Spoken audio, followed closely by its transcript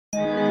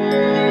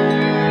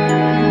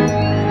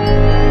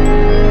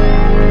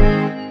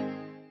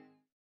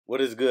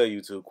What is good,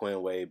 YouTube?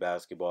 Quinn Wade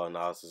Basketball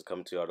Analysis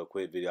coming to you with a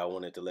quick video. I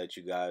wanted to let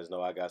you guys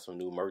know I got some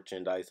new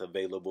merchandise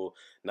available,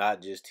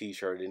 not just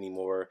t-shirt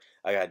anymore.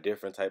 I got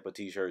different type of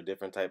t-shirt,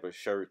 different type of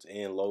shirts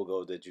and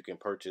logos that you can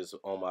purchase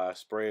on my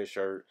spread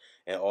shirt,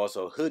 and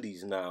also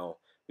hoodies now.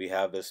 We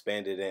have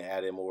expanded and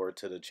added more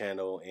to the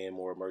channel and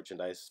more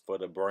merchandise for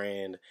the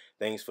brand.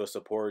 Thanks for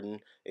supporting.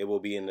 It will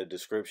be in the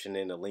description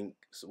and the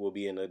links will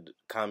be in the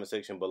comment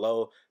section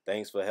below.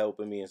 Thanks for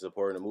helping me and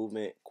supporting the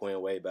movement. Quinn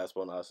Wade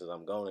Basketball Analysis.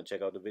 I'm going to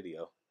check out the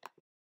video.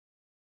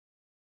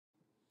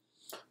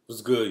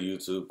 What's good,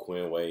 YouTube?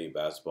 Quinn Wade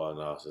Basketball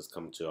Analysis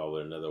coming to y'all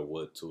with another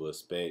What to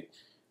Expect.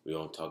 We're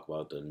going to talk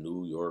about the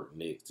New York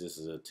Knicks. This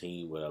is a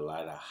team with a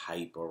lot of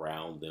hype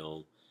around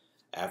them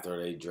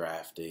after they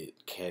drafted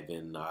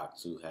Kevin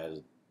Knox, who has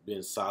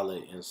been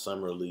solid in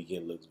Summer League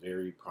and looks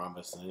very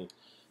promising.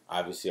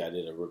 Obviously, I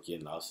did a rookie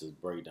analysis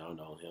breakdown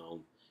on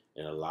him,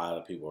 and a lot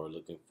of people are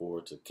looking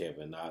forward to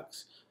Kevin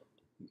Knox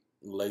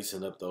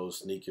lacing up those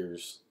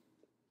sneakers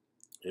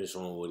and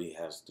showing what he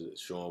has to,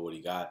 showing what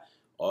he got.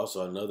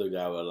 Also, another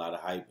guy with a lot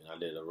of hype, and I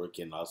did a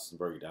rookie analysis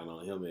breakdown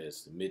on him,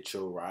 is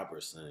Mitchell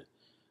Robertson,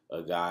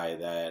 a guy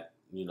that,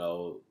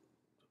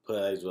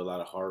 plays with a lot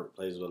of heart,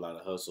 plays with a lot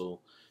of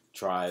hustle,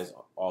 tries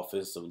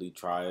offensively,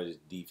 tries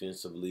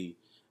defensively,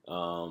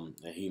 and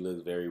he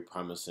looks very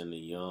promising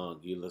and young.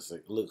 He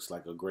looks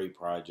like a great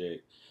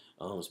project,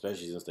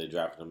 especially since they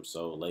drafted him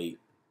so late.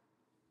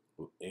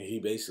 And he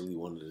basically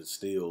one of the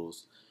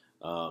steals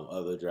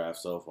of the draft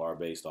so far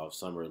based off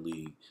Summer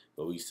League.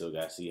 But we still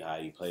got to see how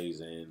he plays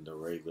in the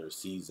regular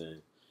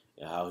season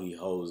and how he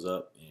holds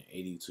up in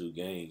 82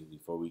 games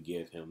before we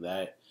give him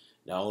that.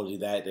 Not only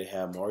that, they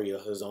have Mario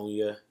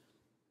Hezonja,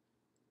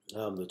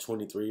 the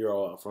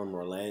 23-year-old from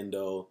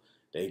Orlando.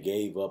 They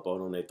gave up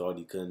on him. They thought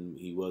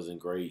he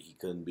wasn't great. He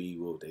couldn't be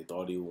what they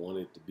thought he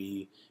wanted to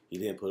be. He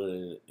didn't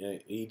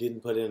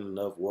put in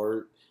enough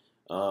work.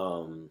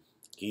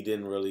 He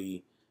didn't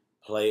really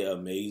play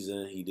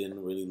amazing. He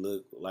didn't really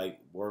look like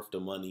worth the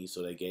money,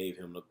 so they gave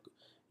him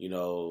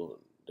the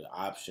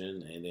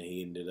option, and then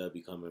he ended up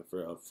becoming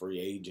a free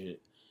agent,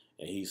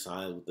 and he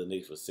signed with the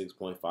Knicks for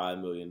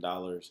 $6.5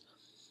 million.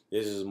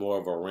 This is more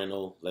of a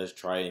rental. Let's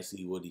try and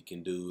see what he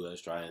can do.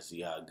 Let's try and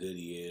see how good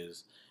he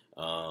is.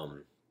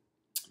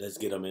 Let's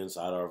get him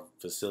inside our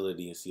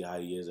facility and see how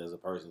he is as a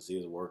person, see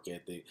his work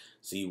ethic,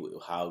 see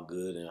how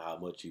good and how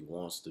much he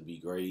wants to be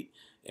great.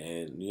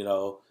 And,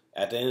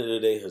 at the end of the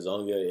day,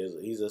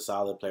 he's a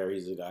solid player.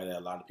 He's a guy that a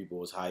lot of people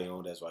was high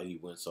on. That's why he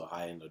went so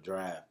high in the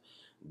draft.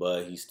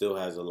 But he still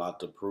has a lot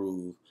to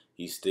prove.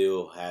 He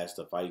still has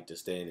to fight to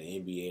stay in the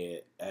NBA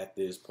at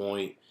this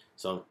point.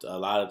 A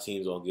lot of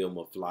teams don't give him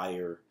a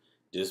flyer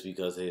just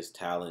because of his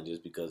talent,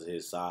 just because of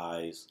his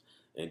size,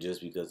 and just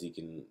because he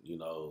can,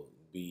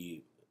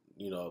 be,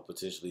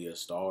 potentially a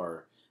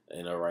star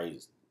in the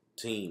right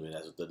team. And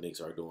that's what the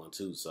Knicks are doing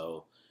too.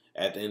 So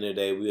at the end of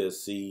the day, we'll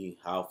see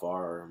how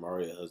far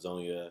Mario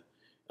Hezonja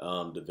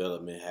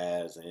development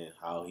has and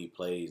how he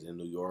plays in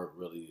New York.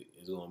 Really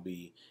is going to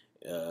be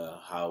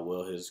how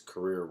well his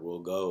career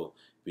will go,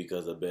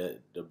 because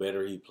the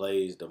better he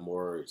plays, the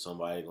more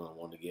somebody's going to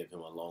want to give him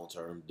a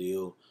long-term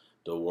deal.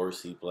 The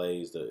worse he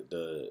plays,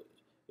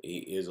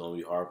 it's going to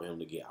be hard for him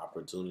to get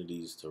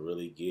opportunities to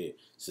really get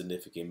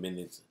significant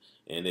minutes.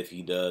 And if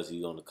he does,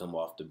 he's going to come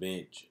off the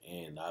bench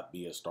and not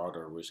be a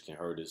starter, which can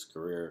hurt his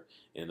career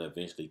and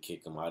eventually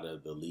kick him out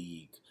of the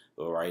league.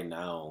 But right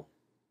now,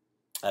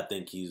 I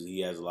think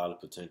he has a lot of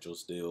potential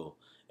still,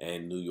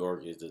 and New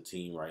York is the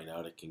team right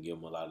now that can give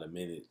him a lot of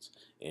minutes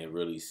and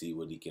really see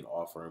what he can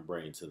offer and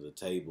bring to the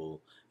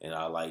table. And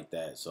I like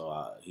that.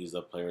 So he's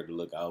a player to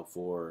look out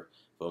for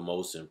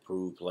most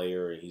improved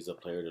player, and he's a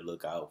player to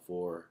look out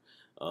for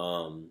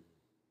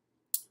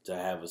to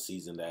have a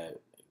season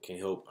that can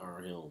help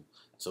earn him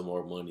some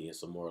more money and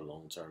some more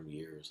long-term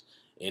years.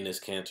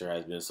 Enes Kanter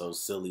has been so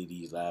silly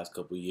these last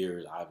couple of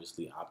years,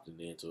 obviously opting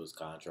into his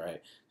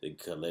contract to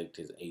collect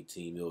his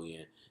 $18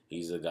 million.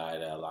 He's a guy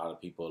that a lot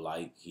of people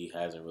like. He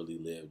hasn't really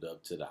lived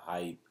up to the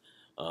hype.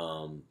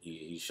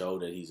 He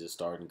showed that he's a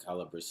starting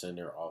caliber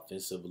center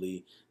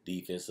offensively.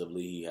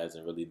 Defensively, he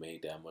hasn't really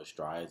made that much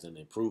strides and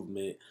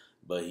improvement,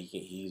 but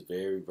he's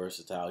very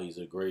versatile. He's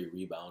a great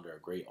rebounder, a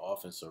great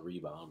offensive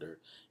rebounder.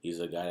 He's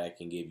a guy that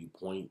can give you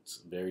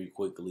points very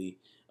quickly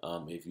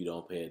if you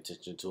don't pay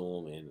attention to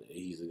him, and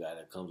he's a guy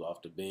that comes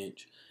off the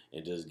bench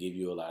and just give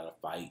you a lot of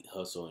fight,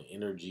 hustle, and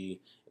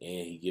energy,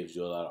 and he gives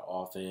you a lot of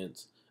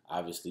offense.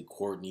 Obviously,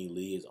 Courtney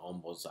Lee is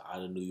almost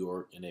out of New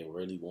York, and they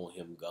really want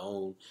him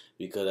gone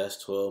because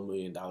that's $12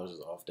 million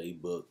off their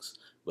books.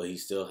 But he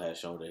still has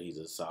shown that he's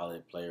a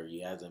solid player.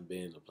 He hasn't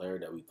been the player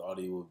that we thought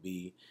he would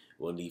be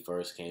when he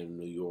first came to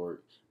New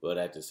York. But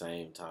at the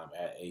same time,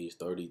 at age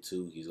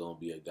 32, he's going to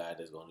be a guy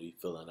that's going to be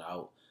filling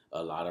out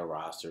a lot of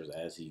rosters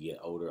as he get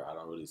older. I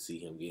don't really see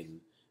him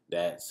getting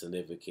that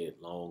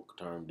significant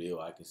long-term deal.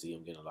 I can see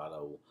him getting a lot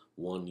of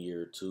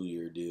 1-year,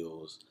 2-year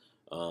deals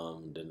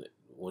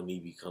when he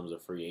becomes a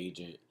free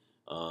agent.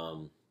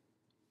 And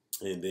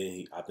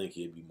then I think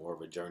he'd be more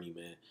of a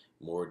journeyman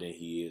more than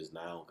he is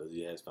now, because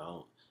he has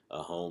found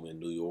a home in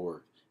New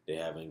York. they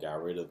haven't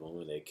got rid of him,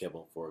 and they kept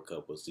him for a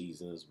couple of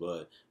seasons.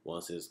 But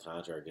once his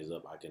contract is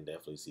up, I can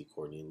definitely see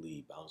Courtney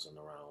Lee bouncing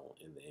around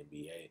in the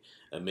NBA.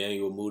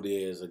 Emmanuel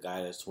Mudiay is a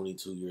guy that's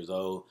 22 years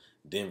old.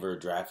 Denver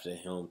drafted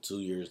him 2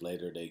 years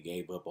later. They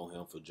gave up on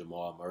him for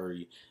Jamal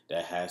Murray.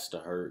 That has to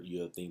hurt.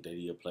 You'll think that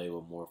he'll play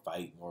with more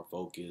fight, more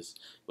focus.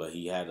 But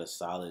he had a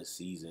solid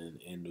season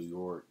in New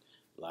York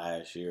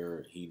last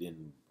year. He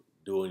didn't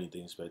do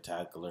anything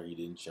spectacular. He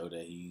didn't show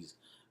that he's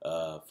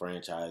a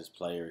franchise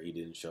player. He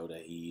didn't show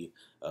that he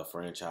a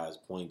franchise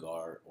point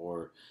guard,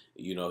 or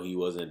he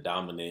wasn't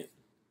dominant.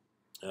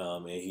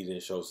 And he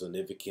didn't show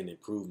significant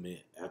improvement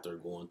after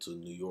going to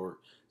New York.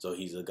 So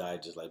he's a guy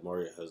just like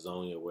Mario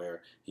Hezonja,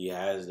 where he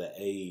has the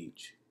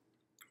age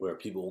where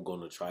people are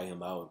going to try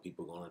him out, and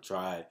people are going to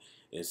try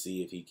and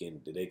see if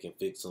they can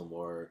fix him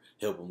or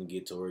help him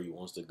get to where he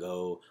wants to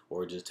go,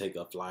 or just take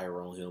a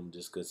flyer on him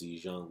just because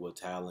he's young with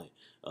talent.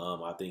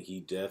 I think he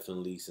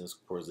definitely, since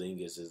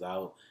Porzingis is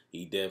out,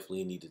 he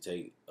definitely need to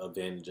take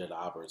advantage of the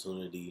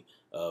opportunity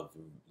of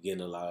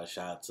getting a lot of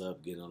shots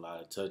up, getting a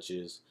lot of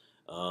touches,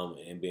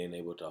 and being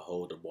able to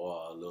hold the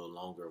ball a little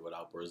longer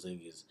without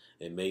Porzingis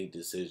and make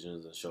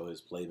decisions and show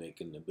his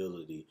playmaking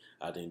ability.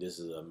 I think this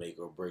is a make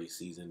or break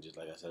season, just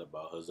like I said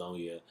about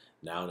Hezonja.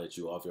 Now that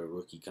you're off your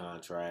rookie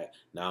contract,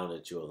 now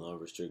that you're an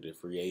unrestricted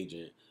free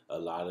agent, a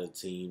lot of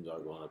teams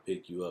are going to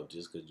pick you up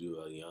just because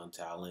you're a young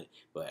talent.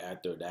 But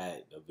after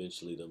that,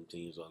 eventually them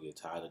teams going to get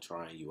tired of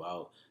trying you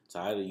out,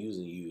 tired of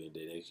using you, and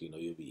then next you know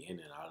you'll be in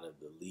and out of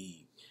the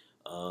league.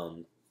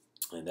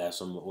 And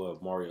that's where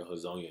Mario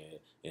Hezonja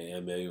and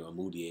Emmanuel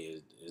Mudiay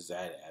is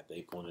at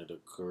their point of their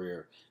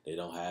career. They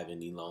don't have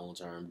any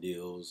long-term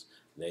deals.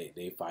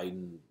 They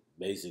fighting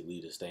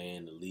basically to stay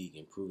in the league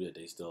and prove that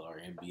they still are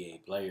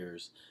NBA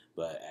players.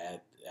 But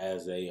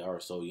as they are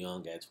so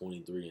young at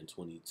 23 and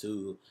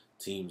 22,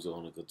 teams are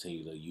going to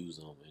continue to use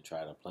them and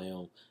try to play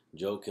them.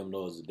 Joe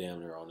Kimno is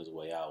damn near on his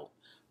way out.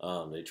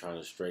 They're trying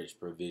to stretch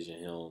provision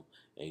him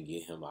and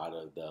get him out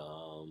of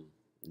the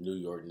New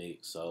York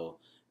Knicks. So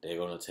they're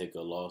going to take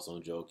a loss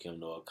on Joe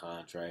Kimno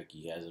contract.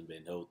 He hasn't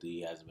been healthy.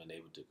 He hasn't been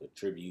able to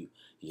contribute.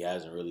 He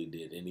hasn't really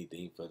did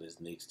anything for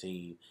this Knicks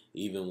team.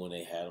 Even when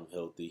they had him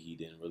healthy, he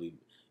didn't really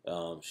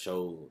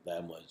show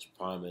that much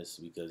promise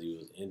because he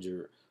was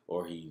injured,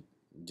 or he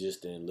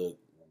just didn't look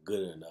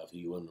good enough.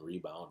 He wasn't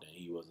rebounding.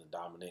 He wasn't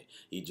dominant.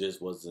 He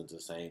just wasn't the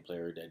same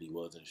player that he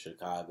was in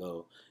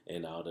Chicago.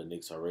 And now the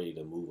Knicks are ready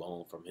to move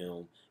on from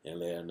him and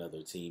let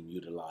another team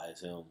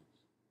utilize him.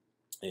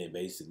 And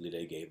basically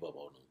they gave up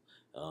on him.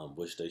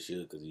 Which they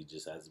should, because he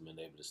just hasn't been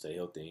able to stay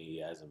healthy. He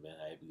hasn't been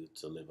able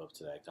to live up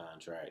to that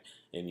contract,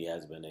 and he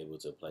hasn't been able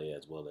to play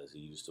as well as he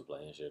used to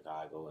play in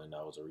Chicago, and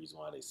that was the reason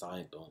why they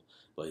signed him,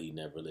 but he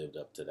never lived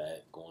up to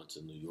that going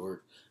to New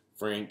York.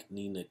 Frank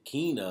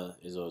Ntilikina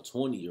is a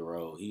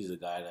 20-year-old. He's a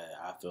guy that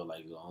I feel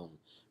like is going to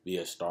be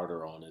a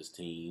starter on his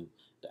team.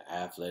 The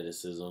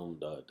athleticism,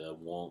 the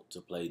want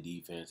to play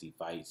defense, he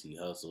fights, he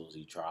hustles,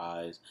 he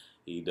tries.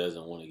 He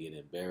doesn't want to get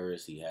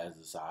embarrassed. He has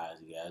the size,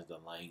 he has the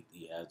length,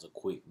 he has the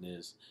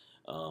quickness.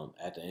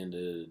 At the end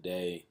of the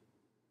day,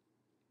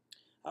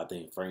 I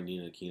think Frank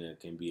Ntilikina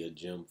can be a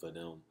gem for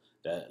them.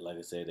 That, like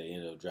I said, they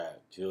ended up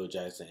drafting. Phil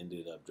Jackson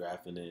ended up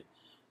drafting it.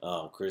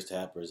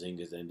 Kristaps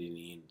Porzingis, and then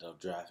he ended up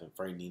drafting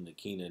Frank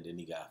Ntilikina, and then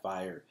he got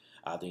fired.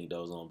 I think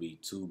those are going to be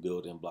two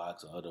building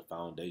blocks of the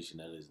foundation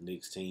of his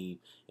Knicks team,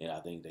 and I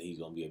think that he's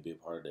going to be a big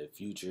part of their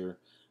future.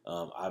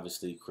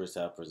 Obviously,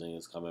 Kristaps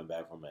Porzingis coming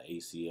back from an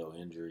ACL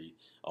injury.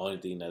 Only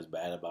thing that's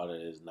bad about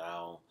it is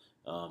now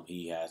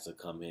he has to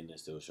come in and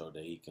still show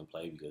that he can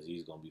play, because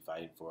he's going to be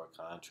fighting for a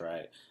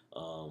contract,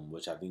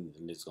 which I think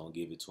the Knicks going to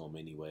give it to him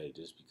anyway,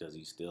 just because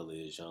he still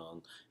is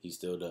young. He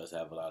still does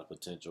have a lot of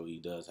potential. He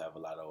does have a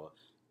lot of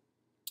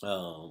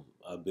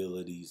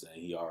abilities,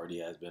 and he already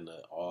has been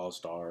an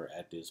all-star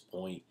at this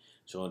point,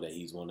 showing that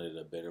he's one of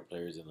the better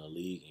players in the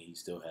league, and he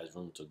still has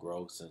room to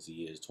grow since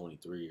he is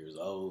 23 years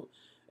old.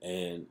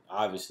 And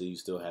obviously you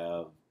still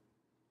have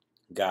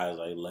guys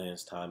like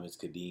Lance Thomas,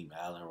 Kadeem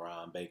Allen,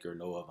 Ron Baker,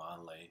 Noah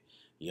Vonleh,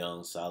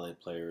 young solid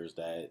players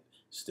that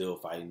still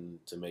fighting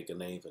to make a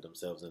name for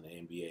themselves in the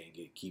NBA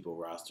and keep a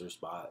roster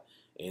spot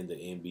in the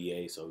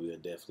NBA. So we'll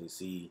definitely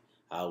see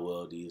how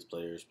well these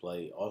players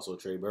play. Also,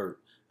 Trey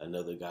Burke,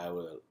 another guy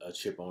with a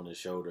chip on his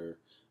shoulder,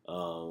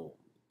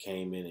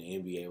 came in the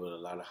NBA with a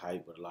lot of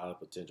hype, with a lot of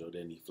potential.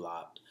 Then he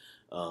flopped.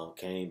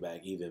 Came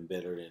back even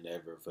better than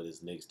ever for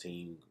this next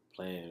team,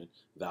 playing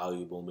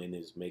valuable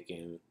minutes,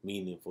 making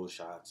meaningful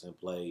shots and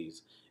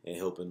plays, and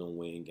helping them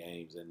win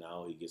games. And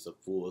now he gets a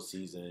full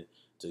season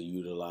to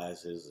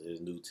utilize his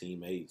new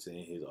teammates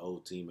and his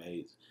old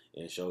teammates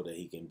and show that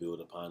he can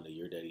build upon the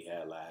year that he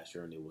had last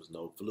year, and it was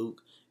no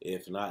fluke.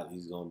 If not,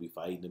 he's going to be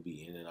fighting to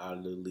be in and out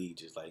of the league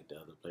just like the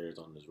other players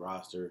on this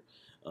roster.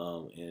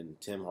 And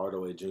Tim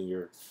Hardaway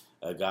Jr.,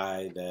 a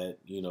guy that,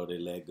 they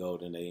let go,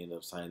 then they end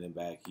up signing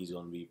back. He's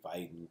going to be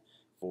fighting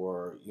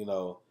for,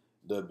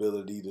 the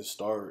ability to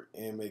start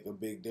and make a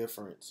big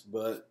difference.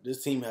 But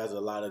this team has a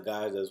lot of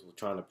guys that's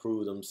trying to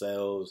prove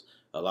themselves.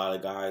 A lot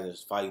of guys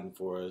that's fighting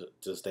for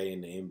to stay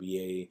in the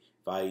NBA,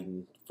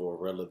 fighting for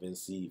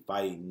relevancy,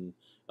 fighting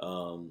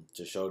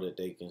to show that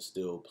they can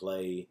still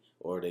play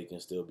or they can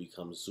still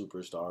become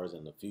superstars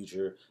in the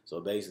future. So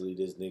basically,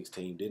 this Knicks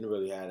team didn't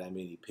really have that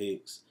many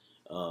picks.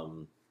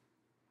 Um,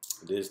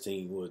 this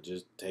team was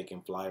just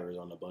taking flyers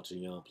on a bunch of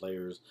young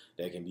players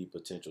that can be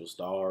potential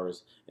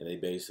stars, and they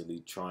basically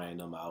trying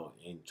them out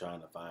and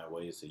trying to find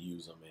ways to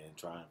use them and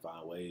try and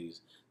find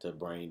ways to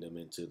bring them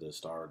into the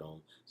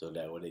stardom so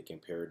that way they can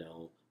pair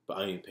them.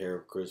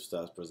 Pair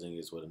kristaps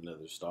Porzingis with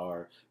another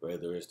star,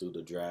 whether it's through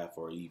the draft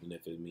or even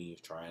if it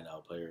means trying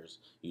out players.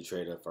 You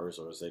trade a first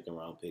or a second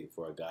round pick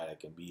for a guy that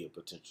can be a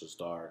potential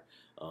star,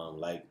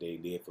 like they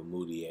did for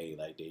Moutier,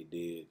 like they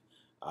did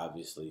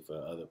obviously for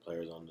other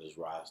players on this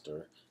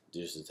roster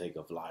just to take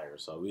a flyer.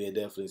 So we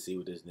definitely see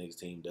what this Knicks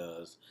team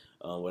does.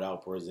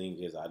 Without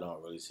Porzingis, I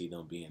don't really see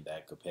them being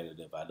that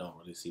competitive. I don't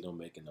really see them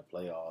making the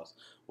playoffs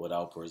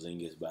without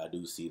Porzingis, but I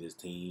do see this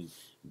team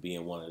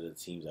being one of the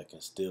teams that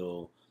can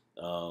still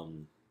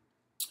um,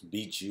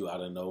 beat you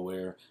out of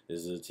nowhere.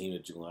 This is a team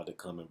that you're going to have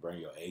to come and bring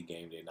your A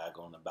game. They're not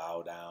going to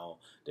bow down.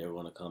 They're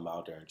going to come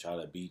out there and try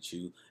to beat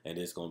you. And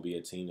it's going to be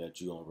a team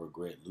that you're going to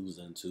regret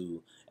losing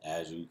to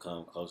as you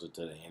come closer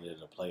to the end of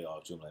the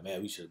playoffs. You're like,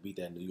 man, we should have beat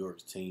that New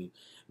York team.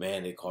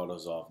 Man, they caught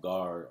us off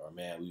guard. Or,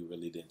 man, we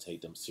really didn't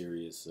take them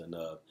serious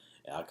enough.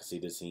 And I can see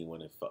this team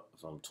winning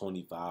from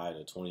 25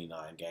 to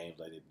 29 games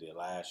like they did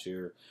last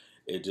year.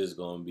 It's just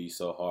going to be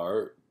so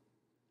hard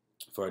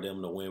for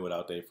them to win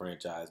without their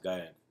franchise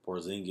guy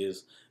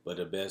Porzingis. But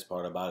the best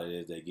part about it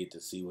is they get to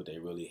see what they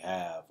really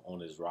have on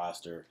this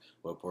roster.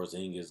 Where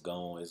Porzingis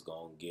gone, it's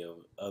going to give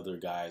other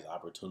guys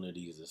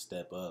opportunities to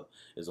step up.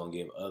 It's going to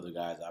give other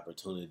guys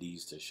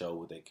opportunities to show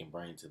what they can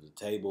bring to the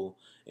table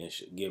and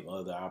give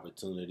other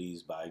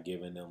opportunities by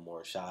giving them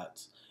more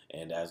shots.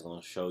 And that's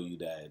going to show you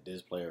that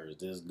this player is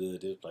this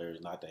good, this player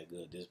is not that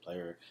good, this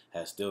player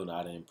has still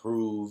not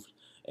improved.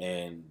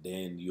 And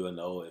then you'll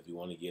know if you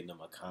want to get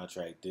them a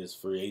contract this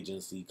free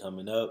agency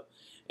coming up,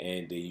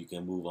 and then you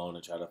can move on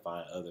and try to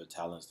find other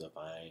talents to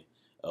find.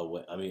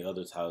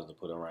 Other talents to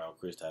put around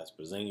kristaps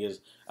Porzingis.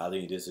 I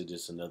think this is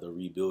just another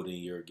rebuilding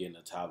year, getting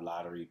a top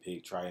lottery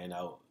pick, trying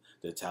out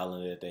the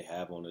talent that they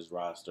have on this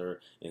roster,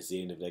 and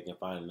seeing if they can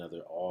find another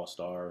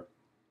all-star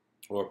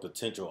or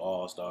potential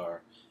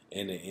all-star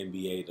in the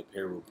NBA to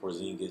pair with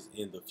Porzingis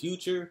in the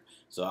future.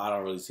 So I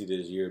don't really see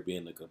this year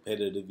being a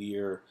competitive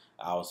year.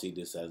 I will see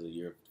this as a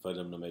year for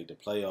them to make the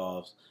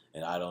playoffs,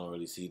 and I don't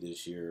really see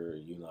this year,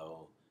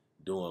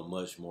 doing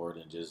much more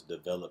than just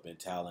developing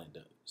talent,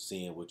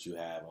 seeing what you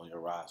have on your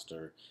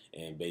roster,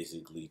 and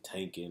basically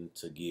tanking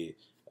to get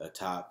a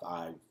top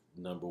five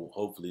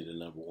hopefully the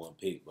number one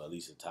pick, but at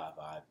least a top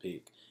five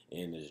pick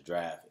in this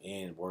draft.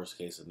 And worst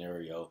case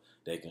scenario,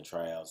 they can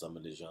try out some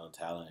of this young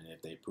talent, and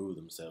if they prove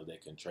themselves, they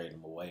can trade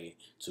them away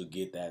to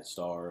get that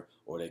star,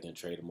 or they can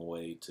trade them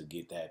away to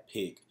get that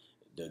pick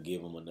to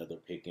give them another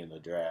pick in the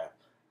draft.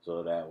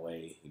 So that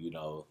way,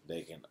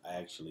 they can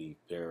actually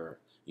pair,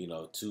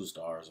 two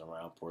stars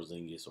around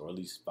Porzingis, or at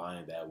least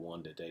find that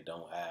one that they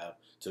don't have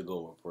to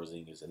go with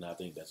Porzingis. And I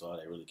think that's all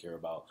they really care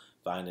about,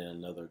 finding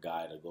another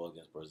guy to go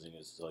against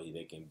Porzingis so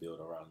they can build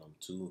around them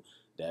too,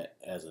 that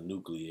as a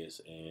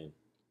nucleus, and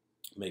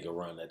make a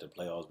run at the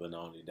playoffs. But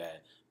not only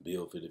that,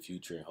 build for the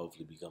future and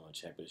hopefully become a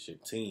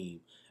championship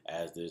team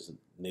as this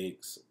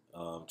Knicks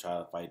try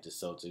to fight the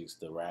Celtics,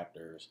 the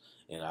Raptors,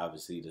 and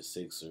obviously the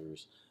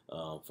Sixers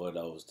for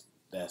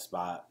that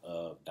spot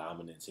of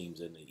dominant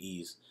teams in the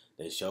East.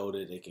 They showed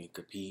that they can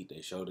compete.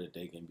 They showed that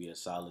they can be a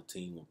solid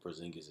team when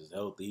Porzingis is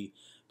healthy,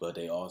 but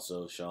they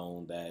also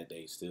shown that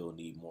they still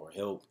need more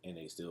help and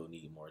they still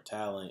need more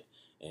talent.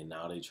 And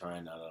now they're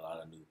trying out a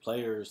lot of new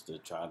players to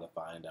try to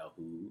find out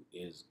who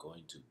is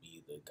going to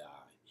be the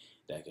guy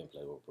that can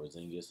play with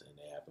Porzingis, and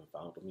they haven't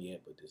found him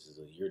yet. But this is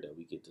a year that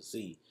we get to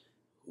see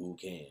who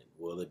can.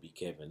 Will it be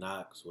Kevin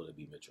Knox? Will it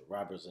be Mitchell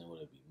Robertson?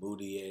 Will it be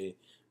Moutier?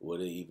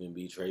 Will it even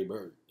be Trey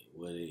Burke?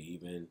 Will it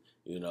even,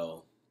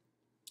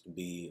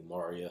 be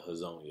Mario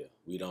Hazonia?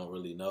 We don't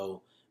really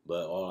know,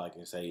 but all I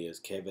can say is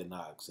Kevin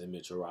Knox and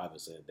Mitchell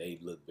Robinson, they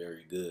look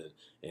very good,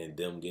 and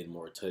them getting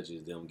more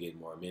touches, them getting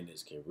more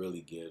minutes can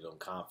really give them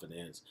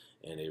confidence,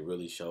 and they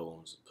really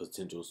show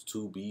potentials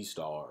to be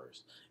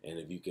stars. And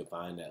if you can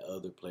find that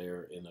other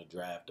player in a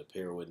draft to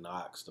pair with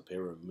Knox, to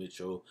pair with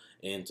Mitchell,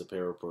 and to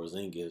pair with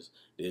Porzingis,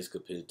 this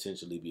could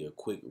potentially be a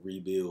quick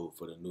rebuild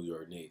for the New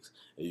York Knicks,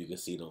 and you can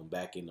see them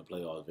back in the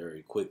playoffs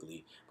very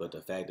quickly. But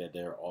the fact that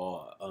they're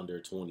all under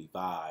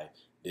 25,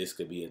 this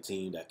could be a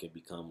team that could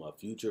become a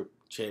future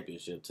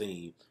championship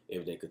team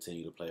if they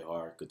continue to play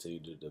hard, continue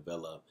to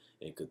develop,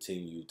 and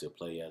continue to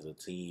play as a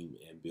team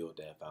and build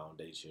that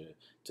foundation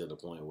to the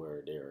point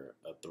where they're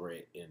a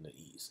threat in the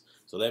East.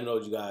 So let me know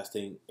what you guys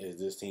think. Is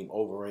this team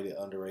overrated,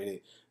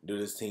 underrated? Do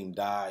this team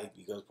die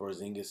because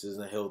Porzingis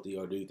isn't healthy,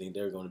 or do you think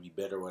they're going to be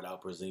better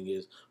without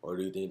Porzingis, or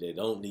do you think they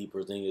don't need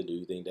Porzingis? Do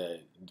you think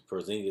that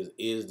Porzingis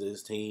is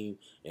this team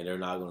and they're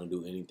not going to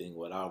do anything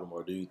without him,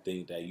 or do you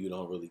think that you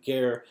don't really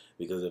care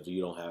because if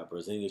you don't have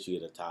Porzingis, you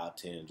get a top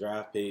 10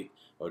 draft pick,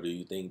 or do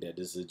you think that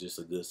this is just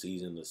a good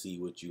season to see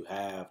what you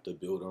have to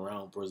build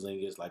around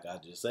Porzingis, like I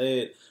just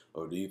said,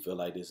 or do you feel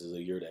like this is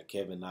a year that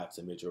Kevin Knox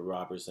and Mitchell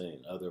Robertson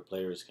and other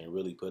players can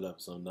really put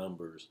up some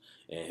numbers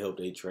and help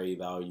their trade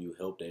value,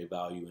 help their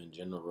value in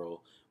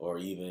general, or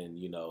even,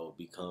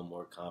 become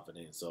more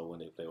confident so when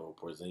they play with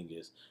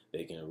Porzingis,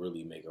 they can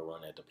really make a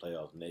run at the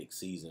playoffs next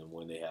season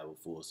when they have a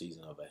full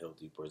season of a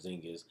healthy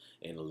Porzingis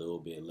and a little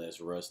bit less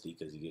rusty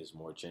because he gets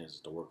more chances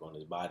to work on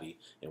his body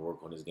and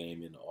work on his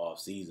game in the off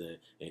season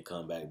and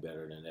come back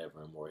better than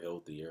ever and more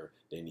healthier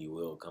than he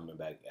will coming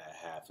back at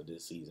half of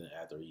this season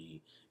after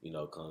he,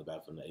 comes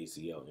back from the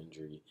ACL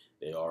injury.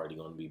 They're already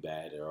going to be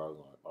bad. They're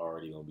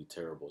already going to be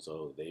terrible.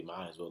 So they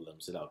might as well let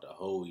them sit out the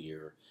whole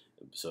year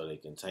so they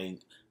can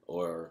tank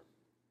or,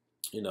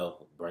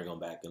 bring them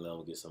back and let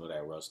them get some of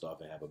that rust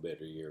off and have a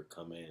better year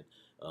come in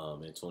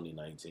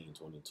 2019,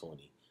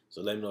 2020.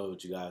 So let me know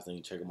what you guys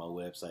think. Check out my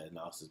website,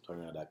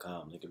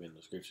 analysisplayground.com. Link in the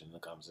description in the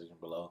comment section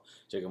below.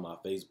 Check out my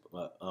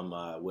Facebook on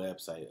my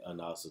website,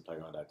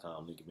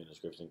 analysisplayground.com. Link in the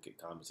description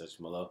comment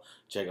section below.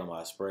 Check out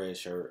my spread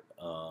shirt.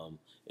 It'll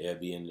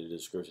be in the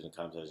description and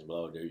comment section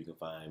below. There you can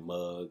find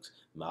mugs,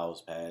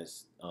 mouse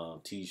pads,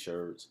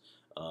 t-shirts,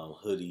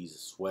 hoodies,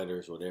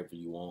 sweaters, whatever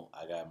you want.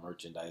 I got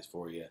merchandise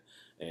for you.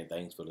 And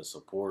thanks for the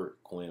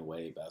support. Quinn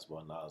Wade Basketball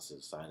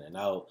Analysis signing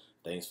out.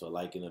 Thanks for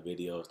liking the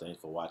videos. Thanks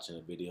for watching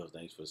the videos.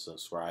 Thanks for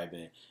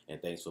subscribing. And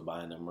thanks for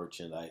buying the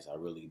merchandise. I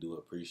really do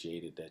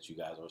appreciate it that you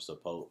guys are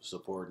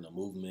supporting the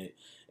movement.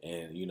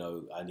 And,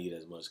 I need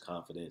as much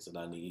confidence and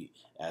I need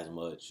as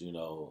much,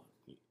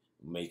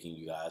 making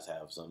you guys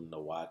have something to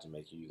watch and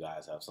making you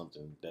guys have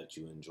something that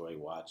you enjoy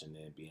watching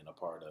and being a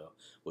part of,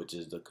 which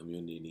is the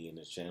community in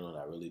this channel. And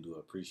I really do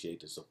appreciate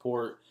the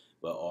support,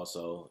 but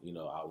also,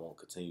 I won't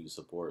continue to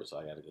support, so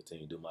I got to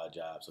continue to do my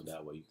job so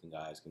that way you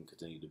guys can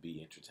continue to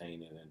be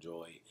entertained and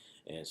enjoy,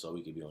 and so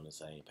we can be on the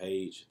same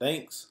page.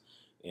 Thanks,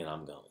 and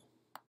I'm gone.